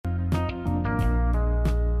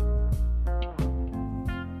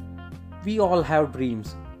We all have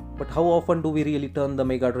dreams, but how often do we really turn the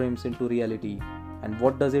mega dreams into reality? And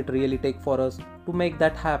what does it really take for us to make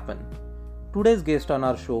that happen? Today's guest on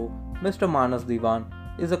our show, Mr. Manas Dewan,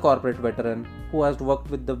 is a corporate veteran who has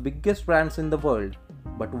worked with the biggest brands in the world.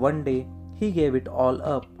 But one day, he gave it all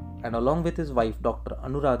up, and along with his wife, Dr.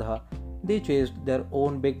 Anuradha, they chased their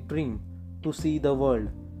own big dream to see the world.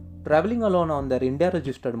 Traveling alone on their India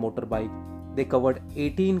registered motorbike, they covered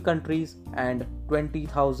 18 countries and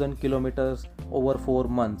 20,000 kilometers over 4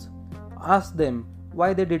 months. Ask them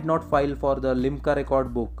why they did not file for the Limca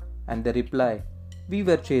record book, and they reply, "We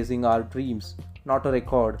were chasing our dreams, not a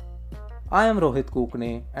record." I am Rohit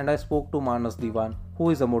Kukne, and I spoke to Manas Dewan, who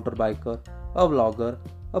is a motorbiker, a vlogger,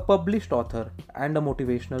 a published author, and a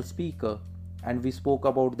motivational speaker. And we spoke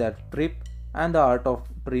about their trip and the art of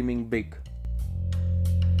dreaming big.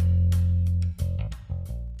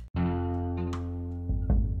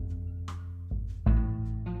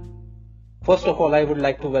 First of all, I would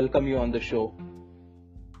like to welcome you on the show.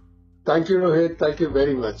 Thank you, Rohit. Thank you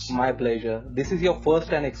very much. My pleasure. This is your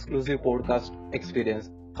first and exclusive podcast experience.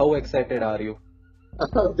 How excited are you?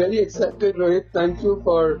 Very excited, Rohit. Thank you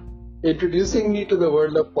for introducing me to the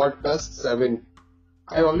world of podcasts.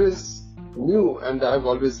 I always knew and I've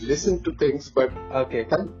always listened to things, but Okay.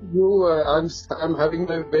 thank you. I'm having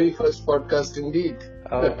my very first podcast indeed.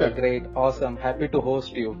 Okay, great. Awesome. Happy to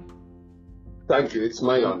host you. Thank you. It's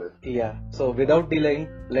my honor. Yeah. So without delaying,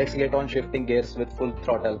 let's get on shifting gears with full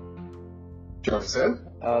throttle. Sure, sir.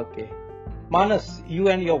 Okay. Manas, you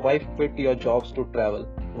and your wife quit your jobs to travel.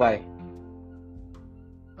 Why?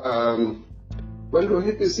 Well,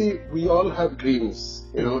 Rohit, you see, we all have dreams,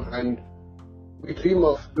 and we dream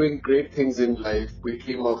of doing great things in life. We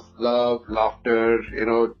dream of love, laughter,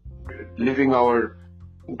 living our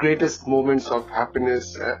greatest moments of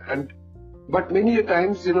happiness. But many a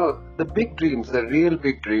times, the big dreams, the real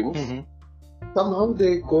big dreams, somehow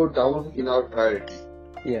they go down in our priority.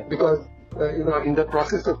 Yeah. Because, in the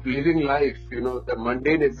process of living life, the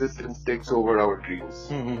mundane existence takes over our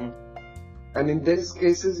dreams. And in these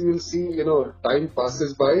cases, you'll see, time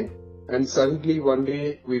passes by and suddenly one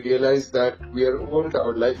day we realize that we are old,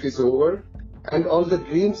 our life is over, and all the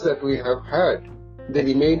dreams that we have had, they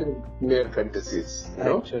remain mere fantasies.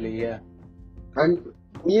 Actually, yeah. And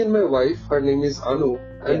me and my wife, her name is Anu,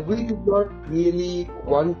 and we did not really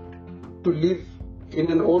want to live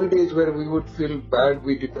in an old age where we would feel bad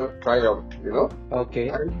we did not try out, Okay.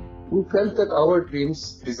 And we felt that our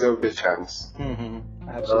dreams deserved a chance.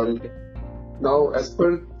 Absolutely. Now, as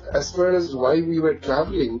far as why we were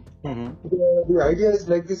traveling, the idea is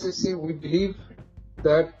like this. You see, we believe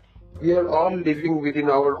that we are all living within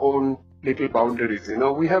our own little boundaries.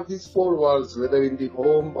 We have these four walls, whether in the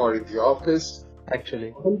home or in the office.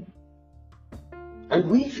 Actually. And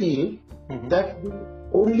we feel that the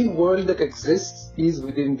only world that exists is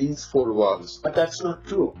within these four walls. But that's not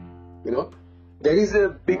true. There is a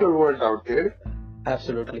bigger world out there.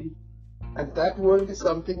 Absolutely. And that world is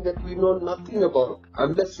something that we know nothing about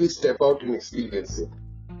unless we step out and experience it.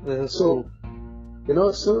 This is So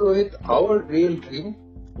Rohit, our real dream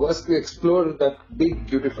was to explore that big,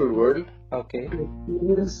 beautiful world, okay. to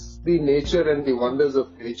experience the nature and the wonders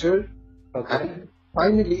of nature, Okay. and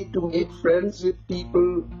finally to make friends with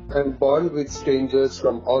people and bond with strangers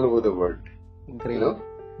from all over the world. Great.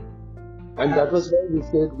 And that was why we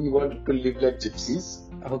said we wanted to live like gypsies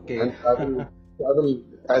Okay. and travel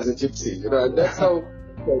as a gypsy, and that's how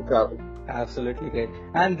I travel. Absolutely great.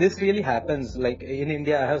 And this really happens. Like in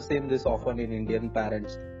India, I have seen this often in Indian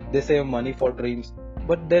parents. They save money for dreams,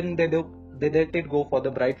 but then they let it go for the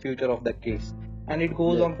bright future of the kids, and it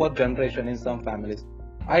goes on for generation in some families.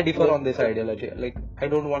 I differ on this ideology. Like I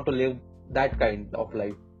don't want to live that kind of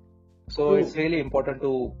life. So it's really important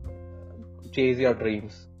to chase your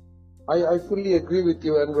dreams. I fully agree with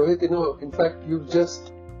you, and Rohit, in fact, you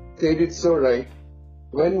just said it so right.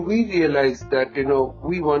 When we realized that,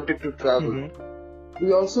 we wanted to travel,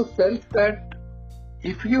 we also felt that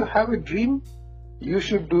if you have a dream, you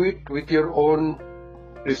should do it with your own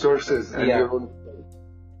resources and your own time.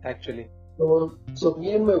 Actually. So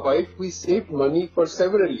me and my wife, we saved money for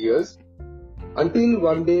several years until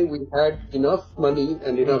one day we had enough money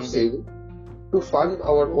and enough saving to fund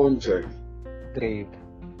our own journey. Great.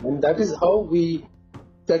 And that is how we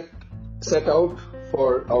set out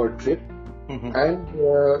for our trip. And,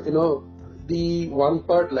 the one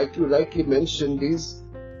part, like you rightly mentioned, is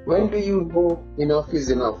when do you know enough is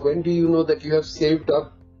enough? When do you know that you have saved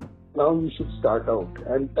up? Now you should start out.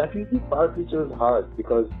 And that is the part which was hard,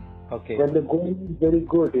 because when the going is very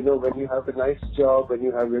good, when you have a nice job, when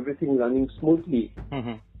you have everything running smoothly,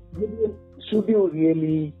 should you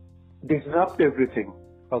really disrupt everything?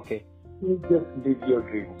 Okay. please just live your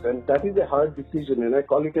dreams. And that is a hard decision, and I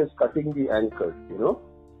call it as cutting the anchor,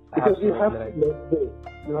 because you have to let go.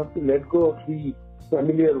 You have to let go of the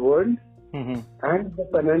familiar world and the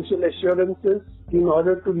financial assurances in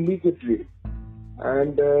order to live a dream.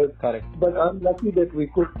 And correct. But I'm lucky that we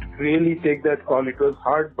could really take that call. It was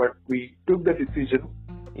hard, but we took the decision.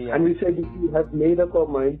 Yeah. And we said, if we have made up our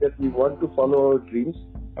mind that we want to follow our dreams,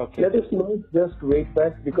 let us not just wait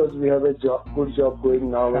back because we have a good job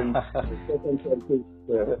going now and circumstances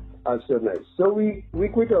are so nice. So we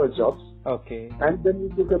quit our jobs. Okay. And then we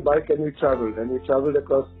took a bike and we traveled. And we traveled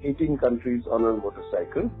across 18 countries on our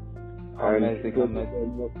motorcycle. Amazing, and it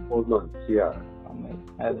was almost 4 months, yeah. Amazing.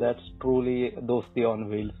 And that's truly Dosti on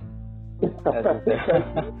wheels. As you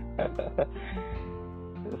said.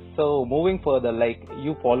 So moving further, like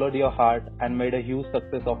you followed your heart and made a huge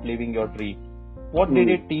success of living your dream. What did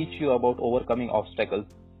it teach you about overcoming obstacles?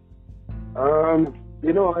 I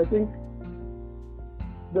think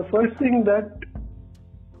the first thing that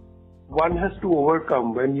one has to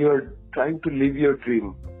overcome when you're trying to live your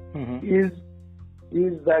dream is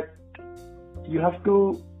that you have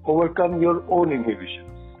to overcome your own inhibitions,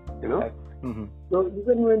 So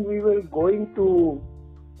even when we were going to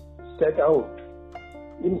set out,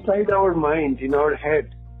 inside our mind, in our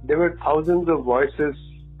head, there were thousands of voices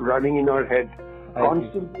running in our head,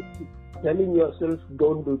 constantly telling yourself,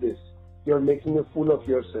 don't do this. You're making a fool of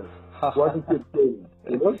yourself. What is it doing?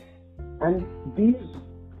 And these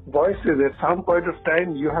voices, at some point of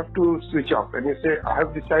time, you have to switch off and you say, I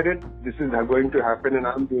have decided this is going to happen and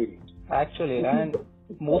I'm doing it. Actually, and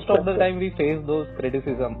most of the time we face those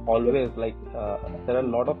criticism always, like there are a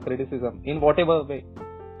lot of criticism in whatever way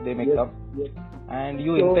they may come. Yes. And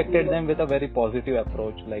you infected them with a very positive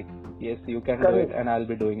approach, like, yes, you can do it and I'll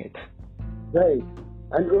be doing it. Right.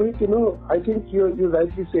 And Rohit, I think you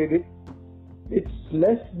rightly said it. It's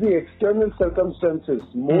less the external circumstances,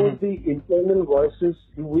 more the internal voices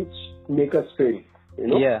which make us fail.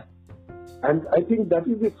 Yeah. And I think that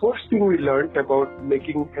is the first thing we learned about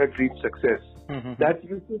making a dream success. That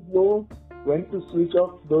you should know when to switch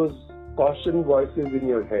off those caution voices in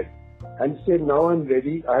your head and say, now I'm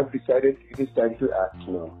ready, I have decided it is time to act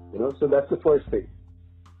now. So that's the first thing.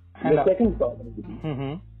 And the second part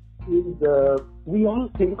is we all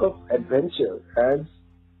think of adventure as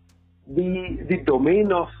the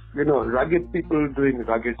domain of, rugged people doing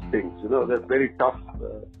rugged things. They're very tough,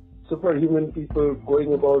 superhuman people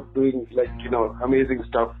going about doing amazing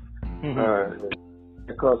stuff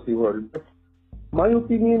across the world. But my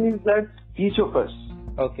opinion is that each of us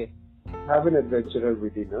have an adventurer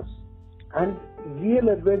within us. And real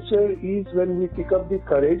adventure is when we pick up the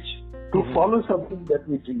courage to follow something that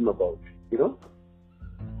we dream about,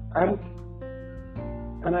 And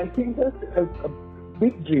I think that a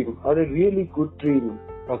big dream or a really good dream,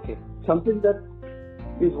 something that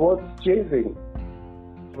is worth chasing,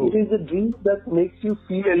 it is a dream that makes you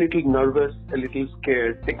feel a little nervous, a little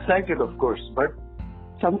scared, excited of course, but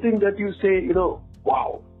something that you say,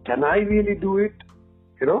 wow, can I really do it?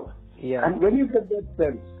 Yeah. And when you get that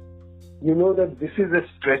sense, you know that this is a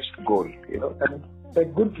stretched goal, and a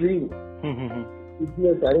good dream is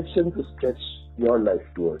a direction to stretch your life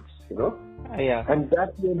towards, Yeah. And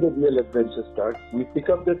that's when the real adventure starts. We pick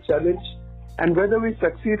up the challenge, and whether we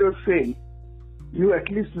succeed or fail, you at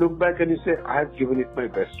least look back and you say, I have given it my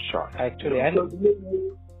best shot. Actually,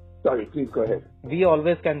 sorry, please go ahead. We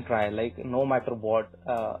always can try, like no matter what.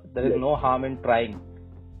 There is no harm in trying.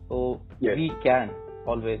 So we can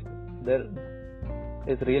always.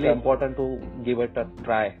 It's really important to give it a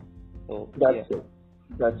try. So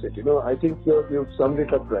That's it. I think you've summed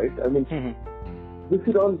it up right. I mean, we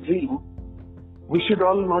should all dream. We should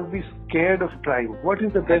all not be scared of trying. What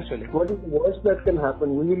is the best? What is the worst that can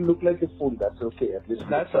happen? We will look like a fool. That's okay. At least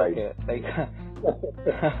that's okay. Like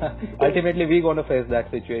ultimately, we're gonna face that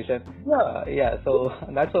situation. So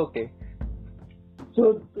that's okay.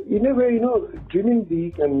 So in a way, dreaming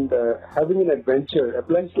big and having an adventure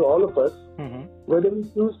applies to all of us. Whether we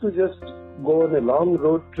choose to just go on a long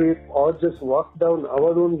road trip or just walk down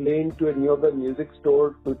our own lane to a nearby music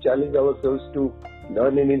store to challenge ourselves to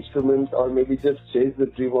learn an instrument, or maybe just chase the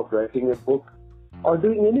dream of writing a book, or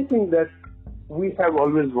doing anything that we have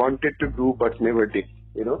always wanted to do but never did,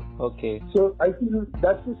 So I feel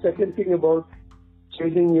that's the second thing about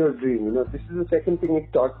chasing your dream. This is the second thing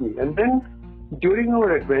it taught me. And then during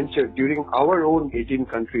our adventure, during our own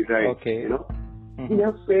 18-country ride, we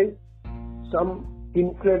have faced some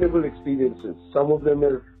incredible experiences. Some of them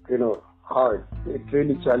are, hard. It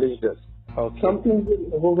really challenged us. Some things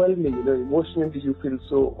are overwhelming. Emotionally you feel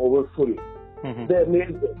so overfull. They're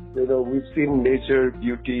amazing. We've seen nature,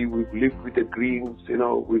 beauty. We've lived with the greens.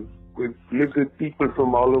 We've we've lived with people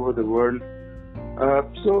from all over the world.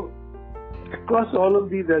 So across all of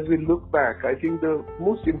these, as we look back, I think the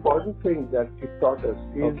most important thing that it taught us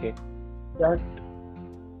is that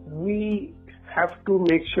we have to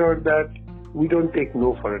make sure that we don't take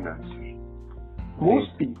no for an answer.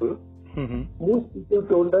 Most people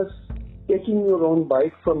told us taking your own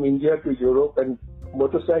bike from India to Europe and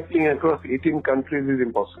motorcycling across 18 countries is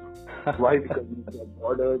impossible. Why? Because you've got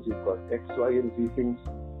borders, you've got X, Y, and Z things.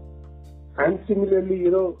 And similarly,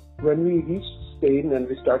 when we reached Spain and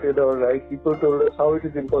we started our ride, people told us how it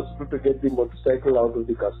is impossible to get the motorcycle out of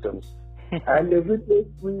the customs. And every day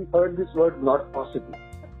we heard this word, not possible.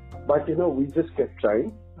 But we just kept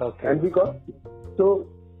trying. And we got it. So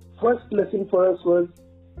first lesson for us was,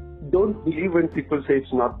 don't believe when people say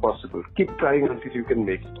it's not possible. Keep trying until you can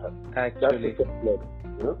make it happen. Actually. That's the first lesson,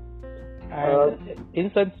 And in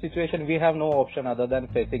such situation, we have no option other than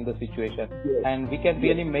facing the situation. Yes. And we can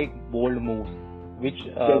really make bold moves, which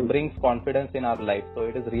brings confidence in our life. So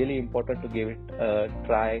it is really important to give it a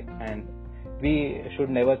try. And we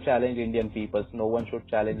should never challenge Indian people. No one should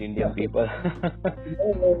challenge Indian people. I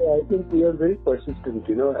think we are very persistent,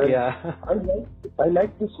 And I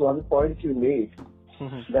like this one point you made,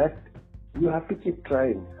 that you have to keep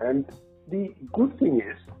trying. And the good thing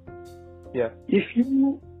is,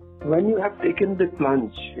 when you have taken the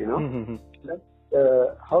plunge,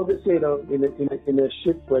 how they say, in a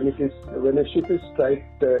ship, when a ship is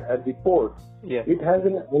striked at the port, it has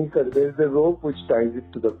an anchor. There is a rope which ties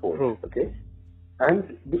it to the port. Okay,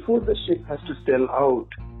 and before the ship has to sail out,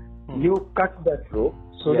 you cut that rope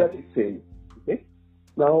so that it sails. Okay,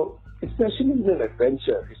 now especially in an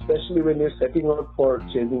adventure, especially when you're setting out for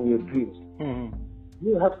chasing your dreams,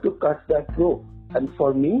 you have to cut that rope. And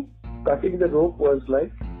for me, cutting the rope was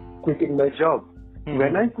like quitting my job.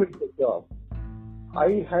 When I quit the job,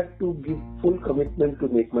 I had to give full commitment to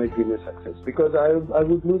make my dream a success, because I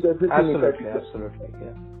would lose everything. Absolutely.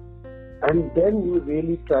 And then you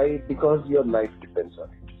really try it because your life depends on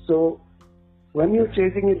it. So when you're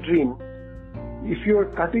chasing a dream, if you're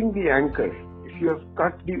cutting the anchor, if you have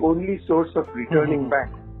cut the only source of returning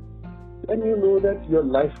back, then you know that your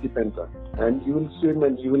life depends on it, and you will swim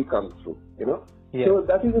and you will come through, So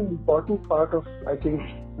that is an important part of, I think,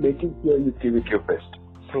 making sure you give it your best.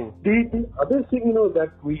 True. The other thing,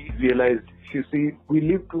 that we realized, you see, we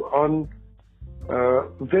lived on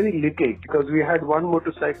very little, because we had one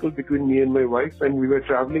motorcycle between me and my wife, and we were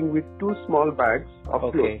traveling with 2 small bags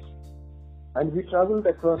of clothes. And we traveled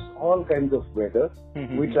across all kinds of weather.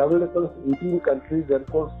 We traveled across 18 countries and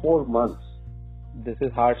for 4 months. This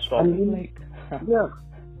is hard stuff. And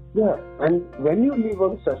when you live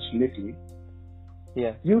on such little,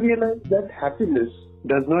 you realize that happiness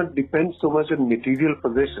does not depend so much on material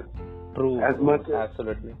possessions. True. As much as,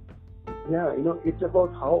 absolutely. It's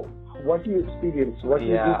about what you experience, what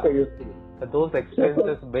you do for yourself. Those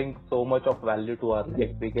experiences bring so much of value to our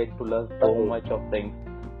life. We get to learn so much of things.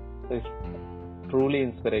 So it's truly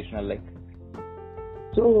inspirational.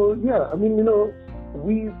 So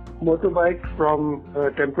we motorbike from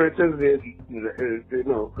temperatures,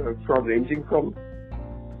 from ranging from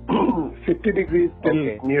 50 degrees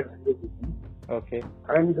till near. Okay.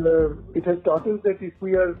 And it has taught us that if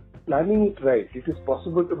we are planning it right, it is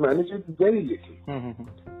possible to manage it very little.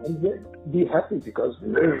 And yet be happy, because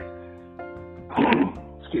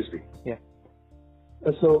excuse me.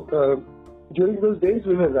 So during those days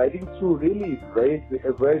we were riding through really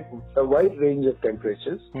a wide range of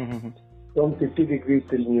temperatures, from 50 degrees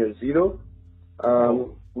till near zero.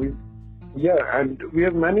 And we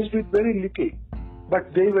have managed with very little,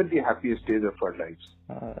 but they were the happiest days of our lives.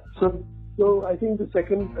 So I think the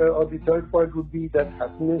second or the third point would be that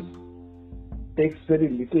happiness takes very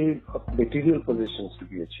little of material possessions to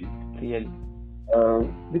be achieved. Really.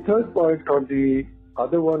 The third point, or the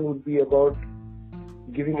other one, would be about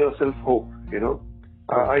giving yourself hope.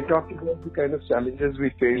 I talked about the kind of challenges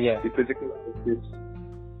we face, the physical hardships,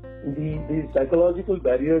 the psychological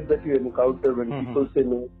barriers that you encounter when people say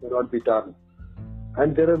no, it cannot be done.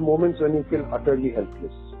 And there are moments when you feel utterly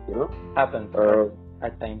helpless. Happens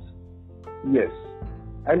at times. Yes.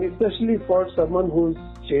 And especially for someone who's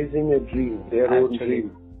chasing a dream, their own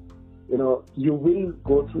dream, you will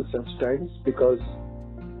go through such times, because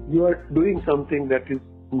you are doing something that is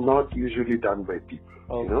not usually done by people.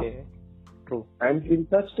 True. And in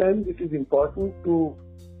such times, it is important to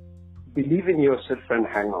believe in yourself and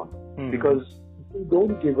hang on, because if you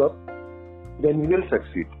don't give up, then you will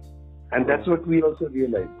succeed. And that's what we also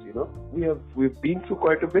realized. We've been through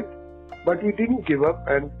quite a bit, but we didn't give up,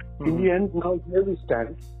 and in the end, now here we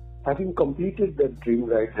stand, having completed that dream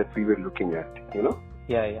ride that we were looking at.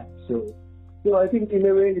 So I think in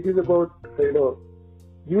a way it is about,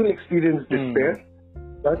 you will experience despair,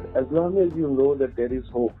 but as long as you know that there is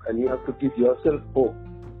hope and you have to give yourself hope,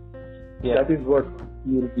 that is what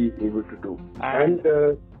you will be able to do.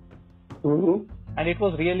 And it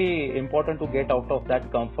was really important to get out of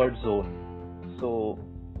that comfort zone. So,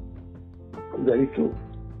 very true.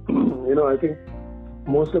 I think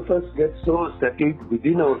most of us get so settled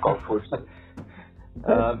within our comfort zone.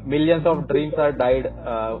 Millions of dreams are died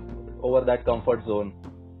over that comfort zone.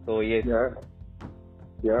 So yes.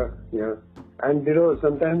 Yeah. And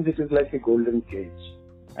sometimes it is like a golden cage.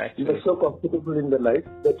 Actually. You are so comfortable in the life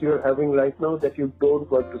that you are having right now that you don't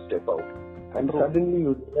want to step out. And suddenly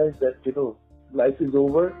you realize that, life is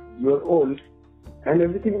over, you are old, and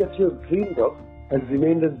everything that you have dreamed of has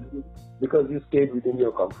remained as because you stayed within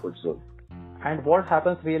your comfort zone. And what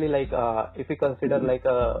happens really, like, if we consider like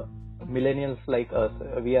millennials like us,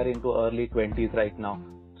 we are into early 20s right now.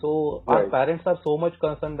 So our parents are so much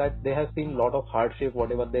concerned that they have seen a lot of hardship,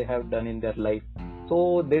 whatever they have done in their life.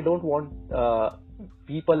 So they don't want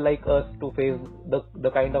people like us to face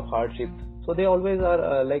the kind of hardship. So they always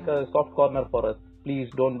are like a soft corner for us. Please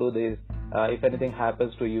don't do this. If anything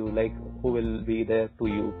happens to you, like, who will be there to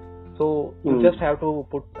you? So you just have to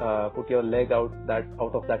put your leg out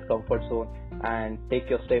of that comfort zone and take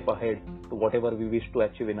your step ahead to whatever we wish to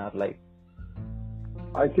achieve in our life.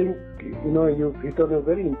 I think you've hit on a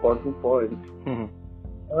very important point.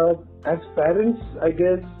 As parents, I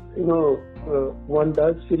guess one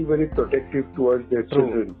does feel very protective towards their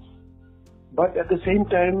children. But at the same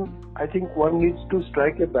time, I think one needs to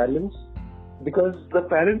strike a balance, because the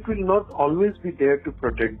parent will not always be there to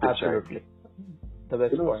protect the child. The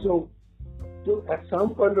best point. So at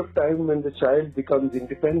some point of time when the child becomes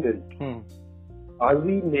independent, are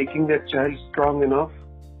we making that child strong enough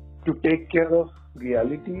to take care of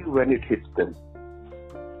reality when it hits them?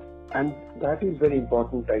 And that is very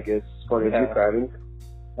important, I guess, for every parent.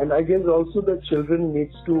 And I guess also the children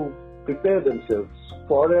needs to prepare themselves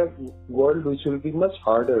for a world which will be much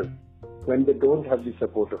harder when they don't have the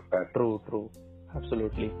support of parents. True.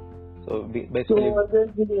 Absolutely. So basically...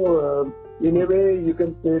 So in a way you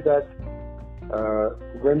can say that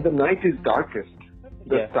when the night is darkest,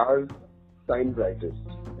 the stars shine brightest,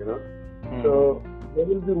 So there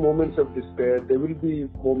will be moments of despair. There will be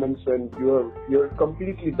moments when you're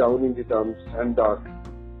completely down in the dumps and dark.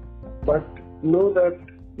 But know that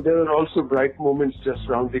there are also bright moments just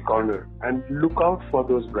around the corner, and look out for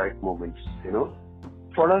those bright moments,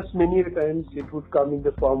 For us, many times it would come in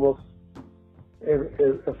the form of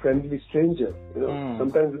a friendly stranger,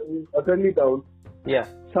 Sometimes when we're utterly down,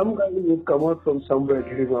 some guy would come out from somewhere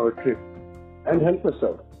during our trip and help us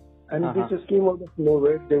out. And they just came out of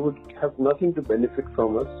nowhere. They would have nothing to benefit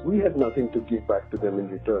from us. We had nothing to give back to them in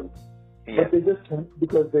return. But they just helped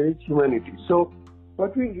because there is humanity. So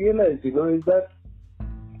what we realized, is that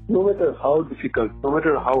no matter how difficult, no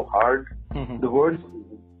matter how hard the world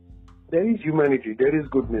is, there is humanity, there is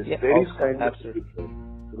goodness, there is kindness.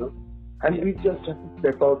 And we just have to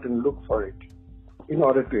step out and look for it in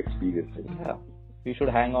order to experience it. Yeah. We should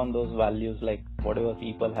hang on those values, like whatever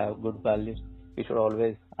people have good values, we should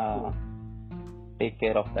always take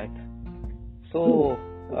care of that. So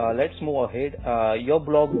let's move ahead. Your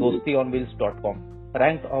blog dostionwheels.com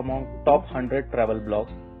ranked among top 100 travel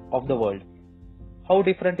blogs of the world. How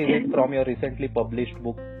different is it from your recently published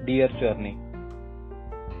book, Dear Journey?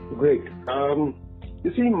 Great.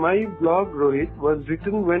 You see, my blog, Rohit, was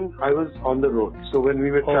written when I was on the road. So when we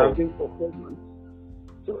were traveling for 4 months.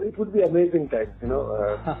 So it would be amazing times,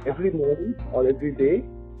 every morning or every day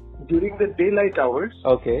during the daylight hours,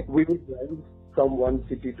 we would drive from one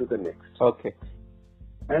city to the next.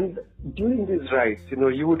 And during these rides,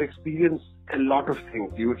 you would experience a lot of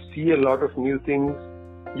things. You would see a lot of new things.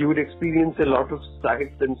 You would experience a lot of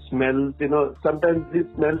sights and smells. Sometimes these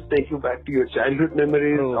smells take you back to your childhood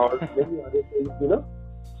memories or many other things,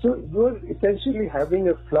 So you are essentially having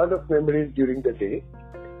a flood of memories during the day.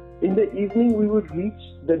 In the evening, we would reach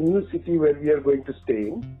the new city where we are going to stay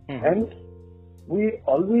in. And we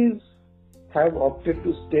always have opted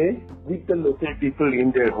to stay with the local people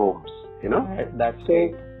in their homes, That's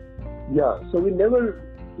so, so we never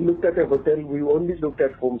looked at a hotel, we only looked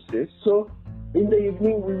at homestays. So in the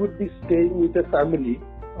evening, we would be staying with a family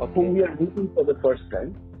whom we are meeting for the first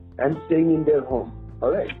time and staying in their home.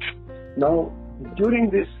 Alright. Now, during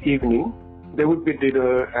this evening, there would be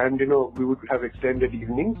dinner and, we would have extended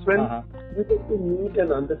evenings when we get to meet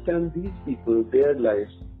and understand these people, their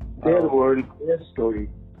lives, their world, their story.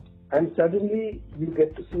 And suddenly you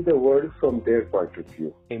get to see the world from their point of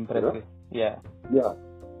view. Impressive. Yeah.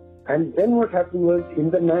 And then what happened was, in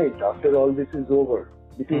the night, after all this is over,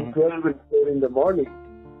 between 12 and 4 in the morning,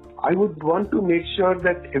 I would want to make sure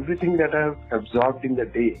that everything that I have absorbed in the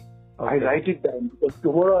day, I write it down, because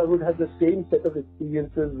tomorrow I would have the same set of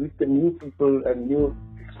experiences with the new people and new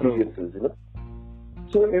experiences, you know.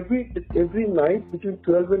 So every night between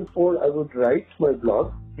 12 and 4, I would write my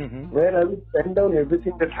blog, where I would pen down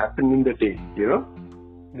everything that happened in the day, you know.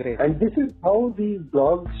 Great. And this is how these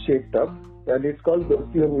blogs shaped up, and it's called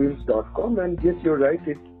dostyonwheels.com. And yes, you're right,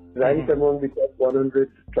 it ranked among the top 100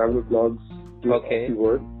 travel blogs of the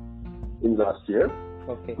world in last year.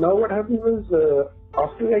 Okay. Now what happened was,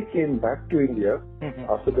 after I came back to India,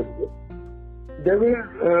 after the trip, there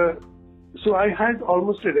were, so I had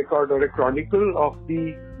almost a record or a chronicle of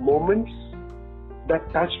the moments that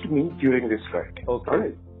touched me during this flight. Okay.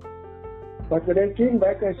 Right? But when I came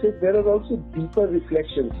back, I said there are also deeper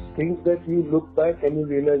reflections, things that you look back and you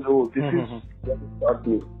realize, oh, this is what it taught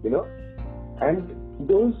me, you know. And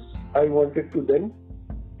those I wanted to then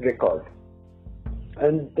record.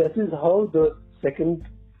 And that is how the second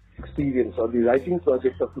experience or the writing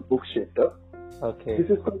project of the book shaped up. Okay. This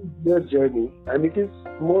is called Your Journey, and it is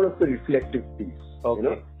more of a reflective piece. Okay. You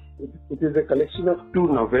know? It is a collection of 2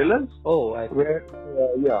 novellas. Oh, I see. Where,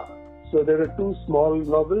 so there are 2 small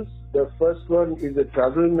novels. The first one is a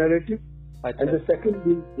travel narrative, and the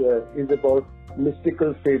second is about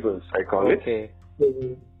mystical fables, I call it.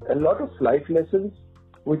 So, a lot of life lessons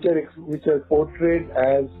which are portrayed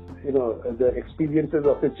as, you know, the experiences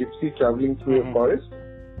of a gypsy traveling through a forest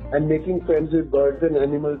and making friends with birds and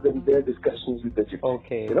animals and their discussions with the gypsy.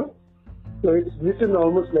 Okay. You know, so it's written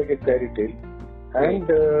almost like a fairy tale. And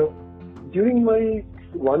during my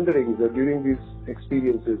wanderings or during these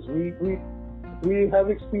experiences, we have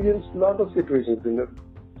experienced a lot of situations. You know,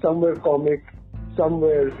 some were comic, some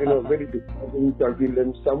were, you know, very disturbing,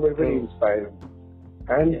 turbulent, some were very inspiring,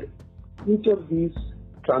 and each of these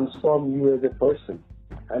transform you as a person.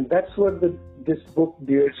 And that's what this book,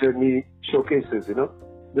 Dear Journey, showcases. You know,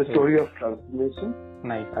 the story of transformation.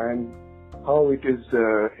 Nice. And how it is,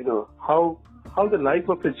 you know, how the life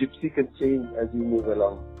of a gypsy can change as you move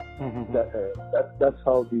along. That's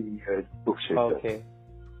how the book shaped up. Okay.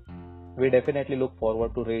 We definitely look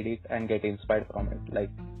forward to read it and get inspired from it. Like,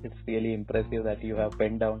 it's really impressive that you have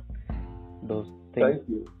penned down those things. Thank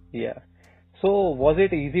you. Yeah. So, was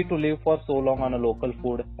it easy to live for so long on a local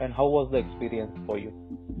food, and how was the experience for you?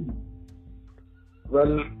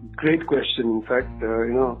 Well, great question. In fact,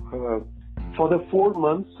 you know, for the 4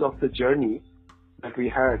 months of the journey that we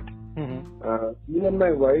had, me and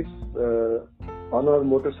my wife, on our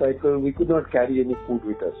motorcycle, we could not carry any food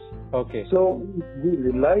with us. Okay. So we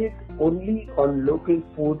relied only on local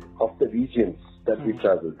food of the regions that we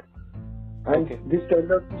traveled. And this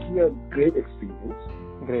turned out to be a great experience.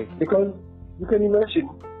 Great. Because you can imagine,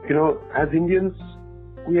 you know, as Indians,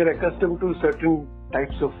 we are accustomed to certain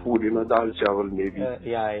types of food, you know, dal chawal maybe.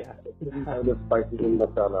 Certain kind of spices and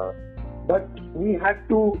masala. But we had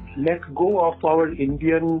to let go of our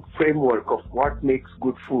Indian framework of what makes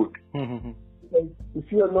good food. If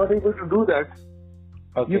you are not able to do that,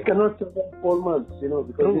 you cannot survive 4 months, you know,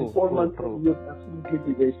 because in 4 months you'll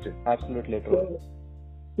absolutely be wasted. Absolutely true.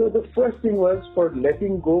 So the first thing was for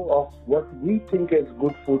letting go of what we think as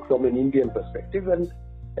good food from an Indian perspective and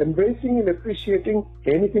embracing and appreciating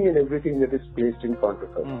anything and everything that is placed in front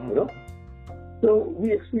of us, you know. So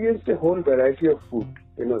we experienced a whole variety of food.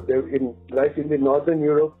 You know, like in the Northern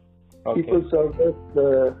Europe, people serve us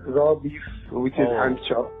raw beef, which is hand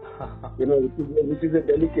chopped. You know, which is a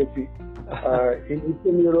delicacy. In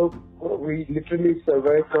Eastern Europe, we literally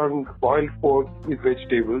survived on boiled pork with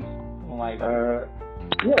vegetables. Oh my God.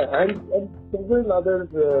 And several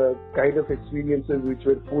other kind of experiences which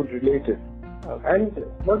were food related. And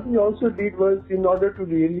what we also did was, in order to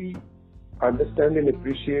really understand and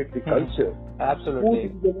appreciate the culture, absolutely,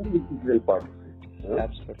 food is an integral part of it. You know?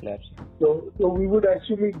 Absolutely. So we would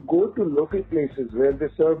actually go to local places where they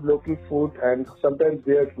serve local food, and sometimes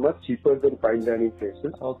they are much cheaper than fine dining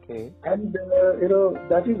places. Okay. And you know,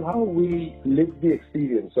 that is how we lived the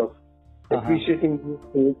experience of appreciating new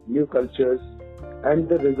food, new cultures, and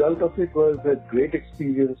the result of it was a great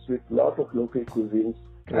experience with a lot of local cuisines.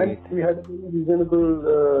 Great. And we had a very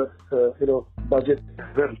reasonable, you know, budget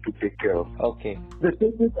as well to take care of. Okay. The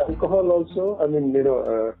thing with alcohol also, I mean, you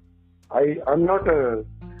know, I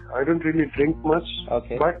don't really drink much,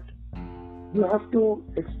 but you have to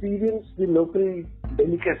experience the local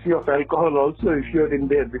delicacy of alcohol also if you're in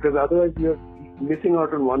there, because otherwise you're missing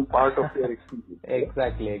out on one part of your experience.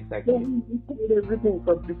 Exactly. So we tried everything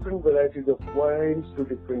from different varieties of wines to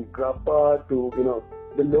different grappa to, you know,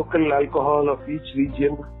 the local alcohol of each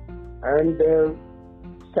region, and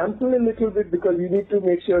sample a little bit because you need to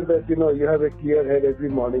make sure that you have a clear head every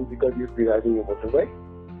morning because you'll be riding a motorbike.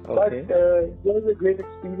 Okay. But it was a great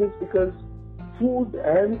experience because food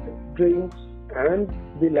and drinks and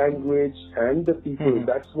the language and the people,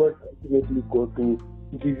 that's what ultimately go to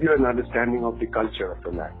give you an understanding of the culture of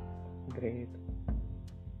the land. Great.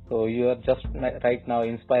 So you are just right now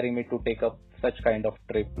inspiring me to take up such kind of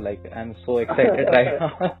trip. Like, I'm so excited right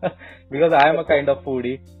now because I am a kind of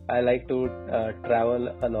foodie. I like to travel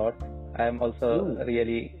a lot. I am also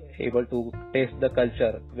really able to taste the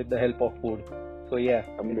culture with the help of food. So yeah,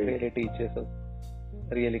 Amazing. It really teaches us.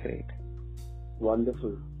 Really great.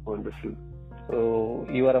 Wonderful, wonderful. So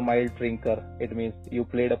you are a mild drinker. It means you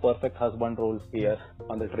played a perfect husband role here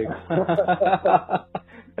on the trip.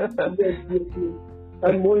 Yes.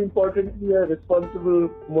 And more importantly, a responsible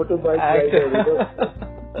motorbike rider.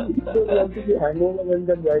 You don't want to be hangover and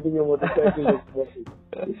then riding a motorcycle.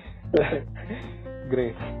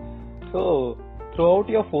 Great. So, throughout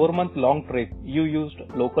your 4-month-long trip, you used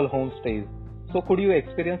local homestays. So, could you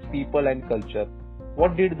experience people and culture?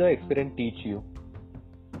 What did the experience teach you?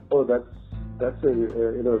 Oh, that's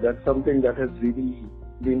something that has really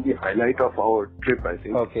been the highlight of our trip, I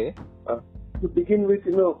think. Okay. To begin with,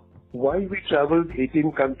 why we traveled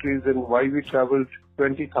 18 countries and why we traveled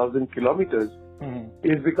 20,000 kilometers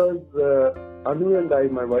is because Anu and I,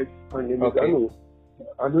 my wife, her name is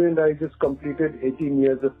Anu and I just completed 18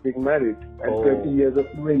 years of being married and 20 years of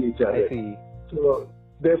knowing each other. I see. So,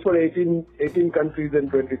 therefore, 18 countries and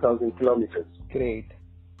 20,000 kilometers. Great.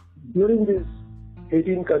 During this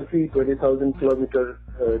 18 country, 20,000 kilometer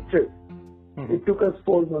trip, it took us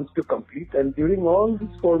 4 months to complete, and during all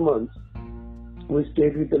these 4 months, we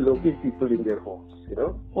stayed with the local people in their homes,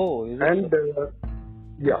 Oh, is it? And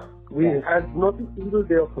we had not a single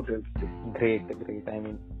day of hotel stay. Great. I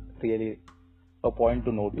mean, really a point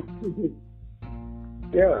to note.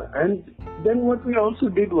 Yeah, and then what we also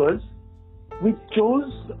did was, we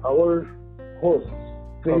chose our hosts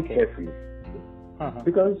very carefully.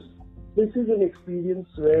 Because this is an experience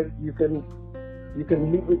where you can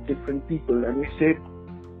live with different people, and we said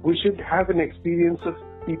we should have an experience of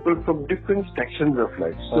people from different sections of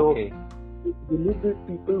life. So we lived with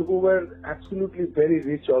people who were absolutely very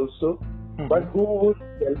rich also, but who would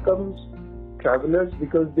welcome travelers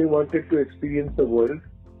because they wanted to experience the world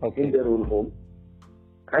in their own home.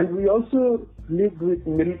 And we also lived with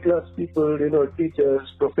middle class people, teachers,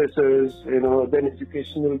 professors, then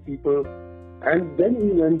educational people. And then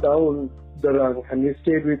we went down the rung and we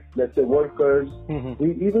stayed with, let's say, workers.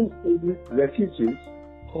 We even stayed with refugees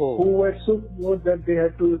who were so poor that they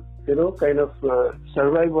had to,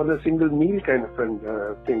 survive on a single meal kind of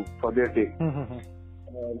thing for their day.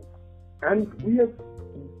 And we have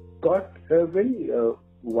got a very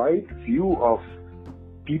wide view of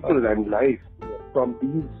people and life from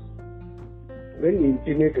these very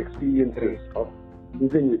intimate experiences of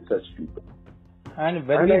living with such people. And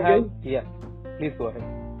when we have... Yeah, please go ahead.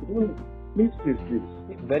 Please.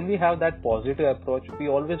 When we have that positive approach, we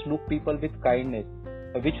always look people with kindness,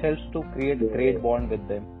 which helps to create a great bond with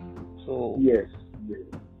them. So Yes.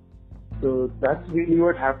 So that's really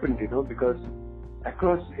what happened, because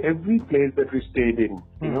across every place that we stayed in,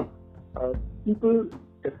 people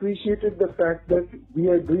appreciated the fact that we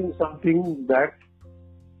are doing something that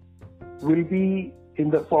will be in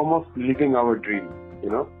the form of living our dream,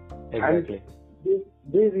 Exactly. And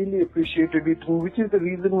they really appreciated it, which is the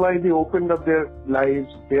reason why they opened up their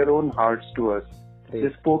lives, their own hearts to us. Great.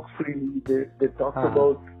 They spoke freely, they talked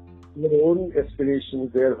about their own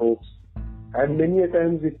aspirations, their hopes. And many a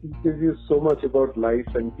times it teaches you so much about life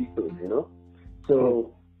and people,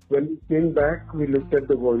 So when we came back, we looked at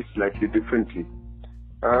the world slightly differently.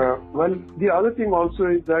 Well, the other thing also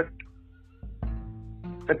is that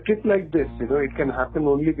a trip like this, it can happen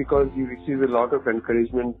only because you receive a lot of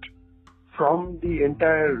encouragement from the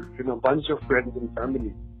entire, bunch of friends and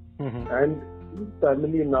family. And this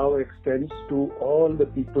family now extends to all the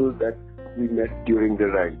people that we met during the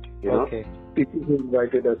ride, People who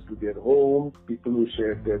invited us to their homes, people who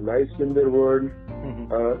shared their lives in their world,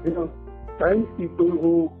 times people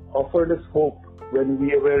who offered us hope when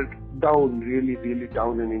we were down, really, really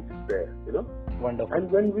down and in despair, Wonderful.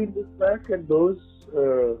 And when we look back at those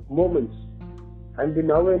moments, and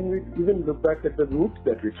when we even look back at the routes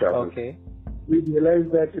that we traveled, we realize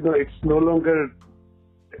that, it's no longer,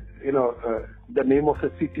 the name of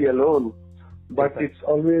a city alone, but it's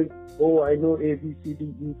always, I know A, B, C, D,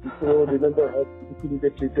 E, people, remember how they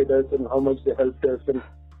treated us and how much they helped us and,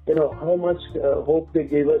 how much hope they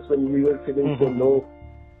gave us when we were feeling so low.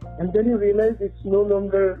 And then you realize it's no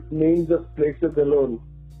longer names of places alone.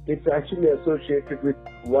 It's actually associated with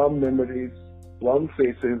warm memories, warm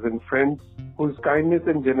faces and friends whose kindness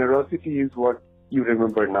and generosity is what you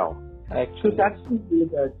remember now. Actually. So that's the way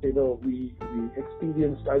that, we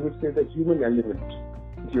experienced, I would say, the human element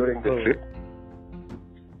during the trip.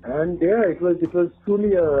 And it was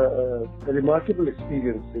truly a remarkable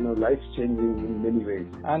experience, life-changing in many ways.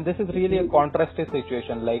 And this is really a contrasted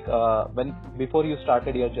situation. Like before you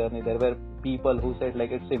started your journey, there were people who said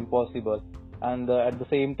like it's impossible, and at the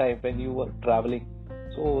same time when you were traveling,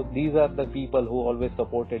 so these are the people who always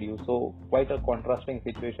supported you. So quite a contrasting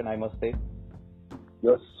situation, I must say.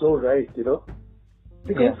 You're so right,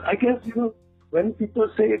 because I guess, when people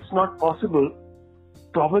say it's not possible,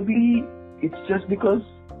 probably it's just because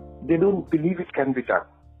they don't believe it can be done.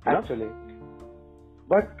 Actually.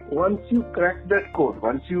 But once you crack that code,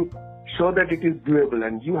 once you show that it is doable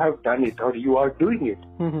and you have done it or you are doing it,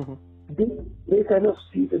 they kind of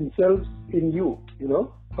see themselves in you,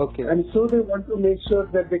 Okay. And so they want to make sure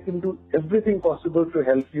that they can do everything possible to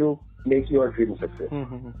help you make your dream success.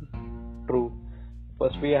 True.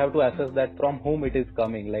 First we have to assess that from whom it is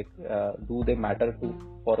coming, like do they matter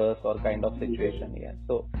for us or kind of situation.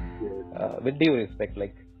 So with due respect,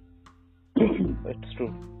 like it's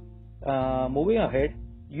true. Moving ahead,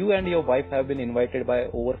 you and your wife have been invited by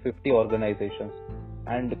over 50 organizations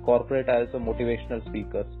and corporate as a motivational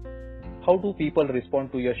speakers. How do people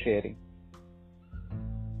respond to your sharing?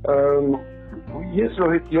 Yes,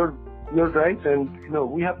 Rohit, you're right, and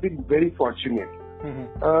we have been very fortunate.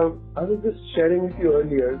 I was just sharing with you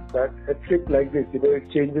earlier that a trip like this,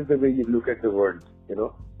 it changes the way you look at the world,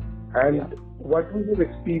 and what we have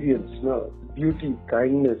experienced, beauty,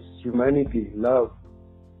 kindness, humanity, love,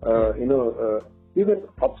 even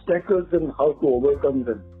obstacles and how to overcome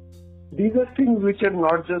them. These are things which are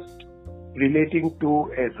not just relating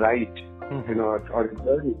to a ride, or a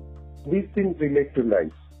journey. These things relate to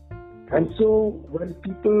life. And so when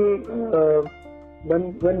people,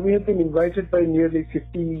 when we have been invited by nearly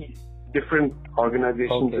 50 different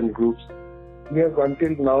organizations and groups, we have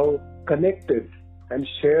until now connected and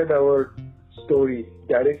shared our story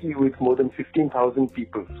directly with more than 15,000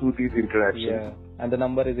 people through these interactions. Yeah, and the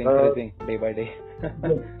number is increasing day by day.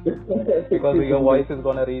 Because your voice is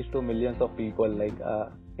going to reach to millions of people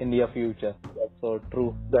in near future. So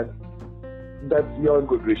true. That's your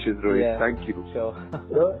good wishes, Rohit. Yeah, thank you. Sure.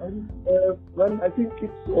 Well, I think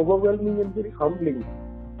it's overwhelming and very humbling.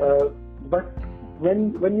 But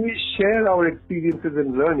when we share our experiences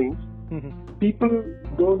and learnings, people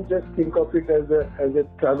don't just think of it as a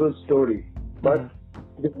travel story, but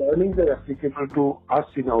the learnings are applicable to us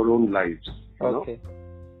in our own lives. Okay.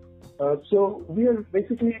 So we are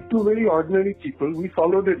basically two very ordinary people. We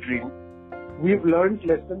followed a dream. We've learned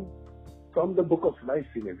lessons from the book of life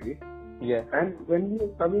in a way. Yeah. And when we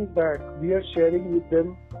are coming back, we are sharing with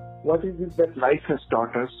them what is it that life has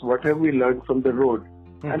taught us, what have we learned from the road,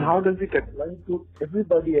 and how does it apply to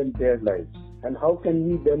everybody and their lives, and how can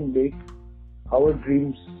we then make our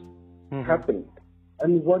dreams happen,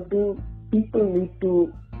 and what do people need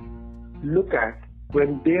to look at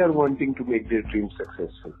when they are wanting to make their dreams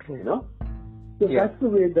successful, So that's the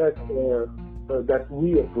way that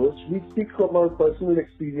we approach. We speak from our personal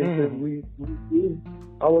experiences, we live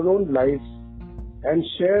our own lives and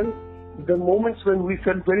share the moments when we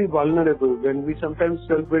felt very vulnerable, when we sometimes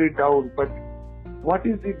felt very down, but what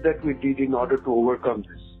is it that we did in order to overcome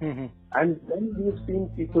this? And then we've seen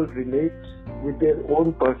people relate with their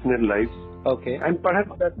own personal lives. Okay. And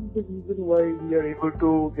perhaps that is the reason why we are able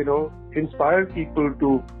to, inspire people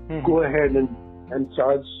to go ahead and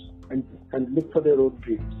charge and look for their own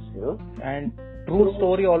dreams, And true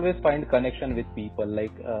story always find connection with people,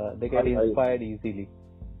 they get inspired easily.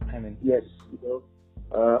 Yes,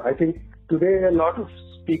 I think today a lot of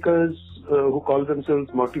speakers who call themselves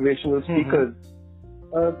motivational speakers,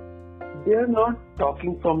 they are not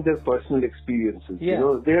talking from their personal experiences.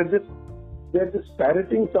 They're just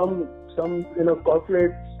parroting some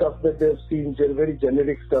corporate stuff that they've seen, very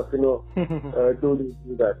generic stuff. Do this,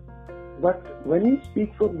 do that. But when you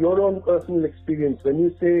speak from your own personal experience, when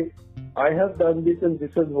you say, I have done this and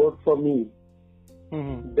this has worked for me,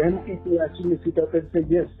 then people actually sit up and say,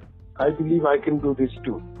 yes, I believe I can do this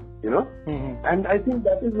too, And I think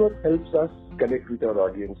that is what helps us connect with our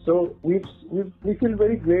audience. So we feel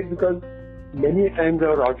very great because many times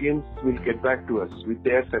our audience will get back to us with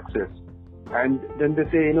their success. And then they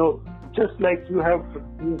say, just like you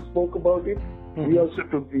spoke about it, we also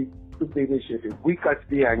took the initiative. We cut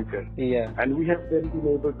the anchor. Yeah. And we have then been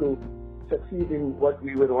able to succeed in what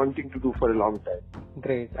we were wanting to do for a long time.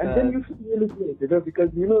 Great. And then you feel really great, because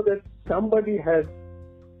you know that somebody has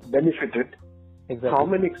benefited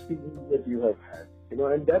from an experience that you have had,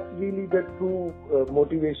 and that's really the true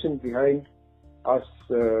motivation behind us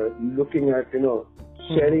looking at,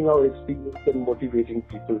 sharing our experience and motivating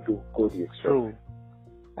people to go the extra. True.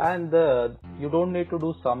 And you don't need to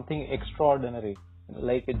do something extraordinary.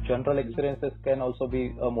 Like general experiences can also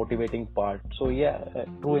be a motivating part. So yeah,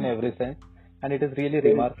 true in every sense. And it is really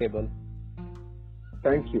remarkable.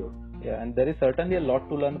 Thank you. Yeah, and there is certainly a lot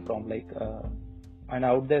to learn from. And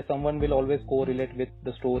out there, someone will always correlate with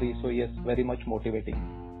the story. So yes, very much motivating.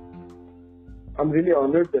 I'm really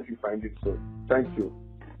honored that you find it so. Thank you.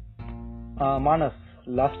 Manas,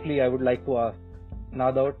 lastly, I would like to ask, now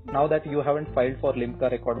that you haven't filed for Limca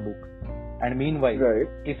record book, and meanwhile,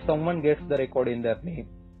 if someone gets the record in their name,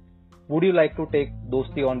 would you like to take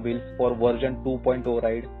Dosti on Wheels for version 2.0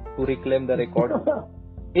 ride to reclaim the record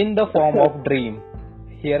in the form of dream?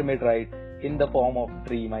 Hear me right, in the form of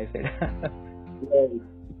dream, I said.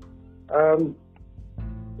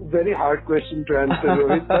 Very hard question to answer,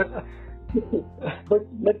 Rohit, but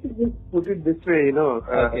let me just put it this way,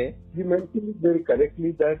 Okay. You mentioned it very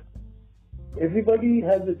correctly that everybody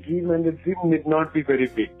has a dream, and a dream need not be very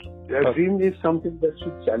big. A dream is something that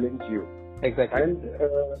should challenge you. Exactly. And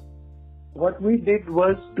what we did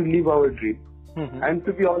was to live our dream. Mm-hmm. And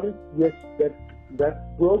to be honest, yes,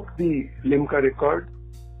 that broke the Limca record,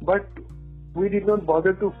 but we did not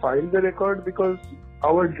bother to file the record because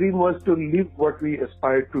our dream was to live what we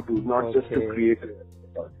aspired to do, not just to create a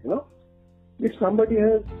record. If somebody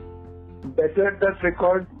has bettered that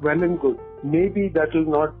record, well and good. Maybe that will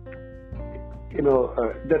not,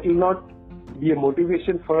 that will not be a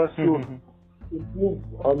motivation for us to improve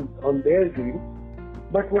on their dream.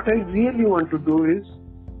 But what I really want to do is,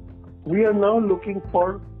 we are now looking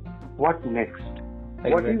for what next.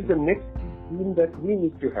 Exactly. What is the next dream that we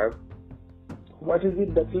need to have? What is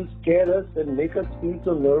it that will scare us and make us feel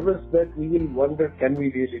so nervous that we will wonder, can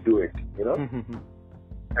we really do it?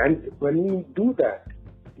 And when we do that,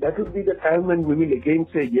 that will be the time when we will again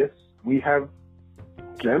say, yes, we have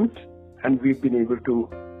dreamt and we've been able to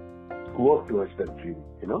work towards that dream,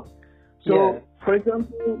 So, for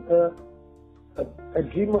example, a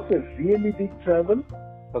dream of a really big travel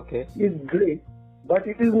is great, but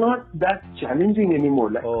it is not that challenging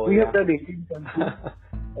anymore. We have done 18 countries.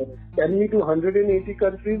 Can we do 180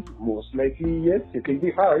 countries? Most likely, yes. It will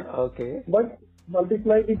be hard. But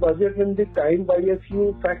multiply the budget and the time by a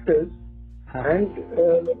few factors, and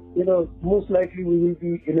most likely we will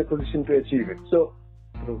be in a position to achieve it. So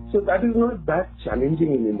that is not that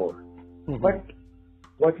challenging anymore. Mm-hmm. But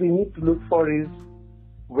what we need to look for is,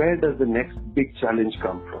 where does the next big challenge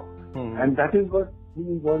come from? Mm-hmm. And that is what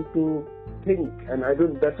we want to think. And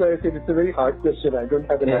that's why I said it's a very hard question. I don't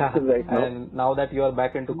have an answer right now. And now that you are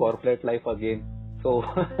back into corporate life again, so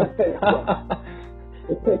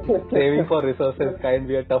saving for resources can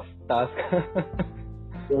be a tough task.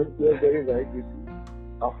 You're very right.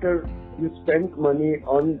 After you spend money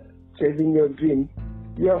on chasing your dream,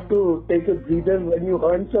 you have to take a breather when you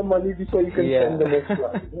earn some money before you can spend the next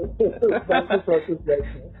one. That's the process right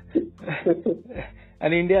now.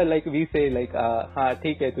 And India, like we say, हाँ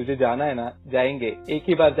ठीक है, तुझे जाना है ना, जाएंगे, एक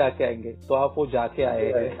ही बार जाके आएंगे, तो आप वो जाके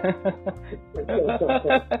आए हैं.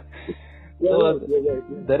 So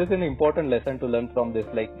there is an important lesson to learn from this.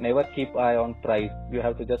 Never keep eye on price. You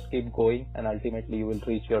have to just keep going, and ultimately you will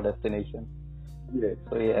reach your destination. Yes.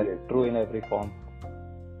 So yes. True in every form.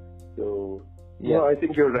 So no, I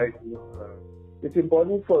think you're right. It's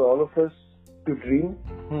important for all of us to dream.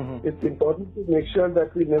 Mm-hmm. It's important to make sure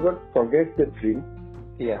that we never forget the dream.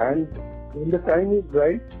 Yeah. And when the time is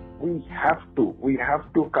right, we have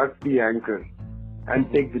to cut the anchor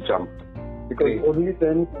and take the jump. Because only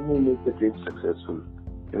then can we make the dream successful,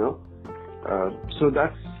 So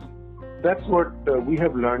that's what we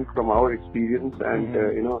have learned from our experience. And,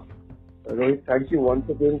 Rohit, thank you once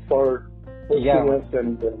again for hosting us.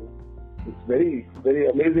 And it's very, very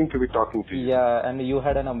amazing to be talking to you. Yeah, and you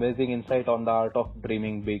had an amazing insight on the art of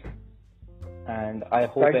dreaming big. And I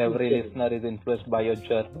hope every listener is influenced by your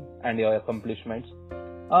journey and your accomplishments.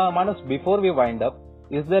 Manas, before we wind up,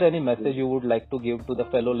 is there any message you would like to give to the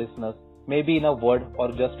fellow listeners? Maybe in a word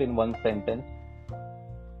or just in one sentence?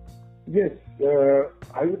 Yes,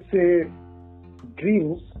 I would say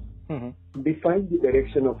dreams define the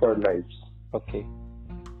direction of our lives. Okay.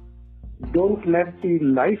 Don't let the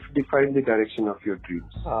life define the direction of your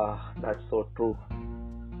dreams. That's so true.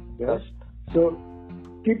 Yes. So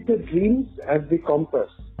keep the dreams as the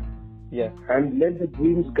compass. Yeah. And let the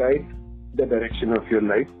dreams guide the direction of your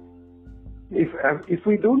life. If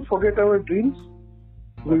we don't forget our dreams,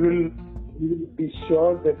 we will be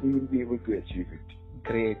sure that we will be able to achieve it.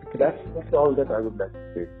 Great. That's all that I would like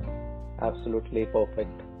to say. Absolutely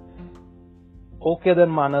perfect. Okay then,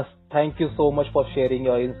 Manas, thank you so much for sharing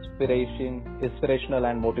your inspirational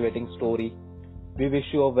and motivating story. We wish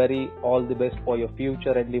you a very all the best for your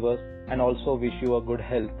future endeavors and also wish you a good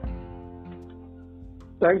health.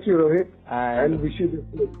 Thank you, Rohit, And and wish you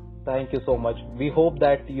the same. thank you so much. We hope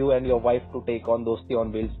that you and your wife to take on Dosti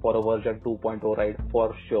on Wheels for a version 2.0 ride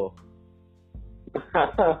for sure.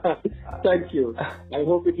 Thank you. I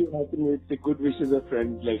hope it will happen with the good wishes of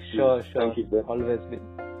friends like you. Sure. Thank you, sir. Always be.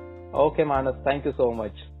 Okay, Manas, thank you so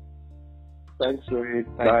much. Thanks, Rohit.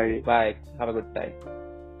 Thank Bye. you. Bye. Have a good time.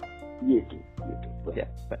 You too. Bye. Yeah.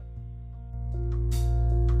 Bye.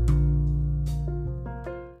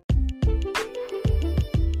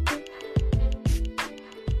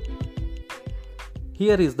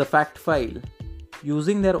 Here is the fact file.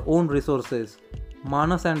 Using their own resources,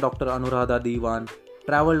 Manas and Dr. Anuradha Dewan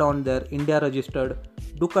traveled on their India registered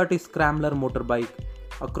Ducati Scrambler motorbike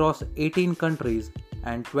across 18 countries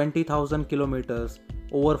and 20,000 kilometers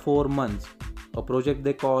over 4 months, a project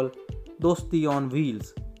they call Dosti on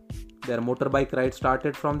Wheels. Their motorbike ride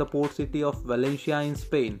started from the port city of Valencia in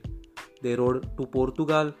Spain. They rode to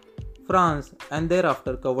Portugal, France, and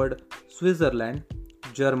thereafter covered Switzerland,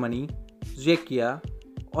 Germany, Czechia,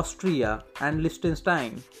 Austria, and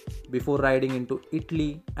Liechtenstein before riding into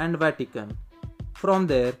Italy and Vatican. From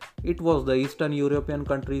there, it was the Eastern European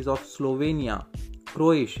countries of Slovenia,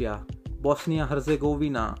 Croatia,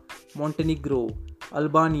 Bosnia-Herzegovina, Montenegro,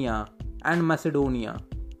 Albania, and Macedonia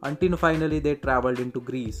until finally they traveled into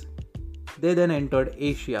Greece. They then entered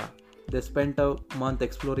Asia. They spent a month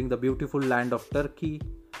exploring the beautiful land of Turkey.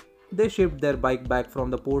 They shipped their bike back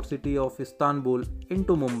from the port city of Istanbul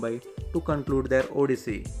into Mumbai to conclude their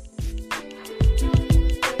odyssey.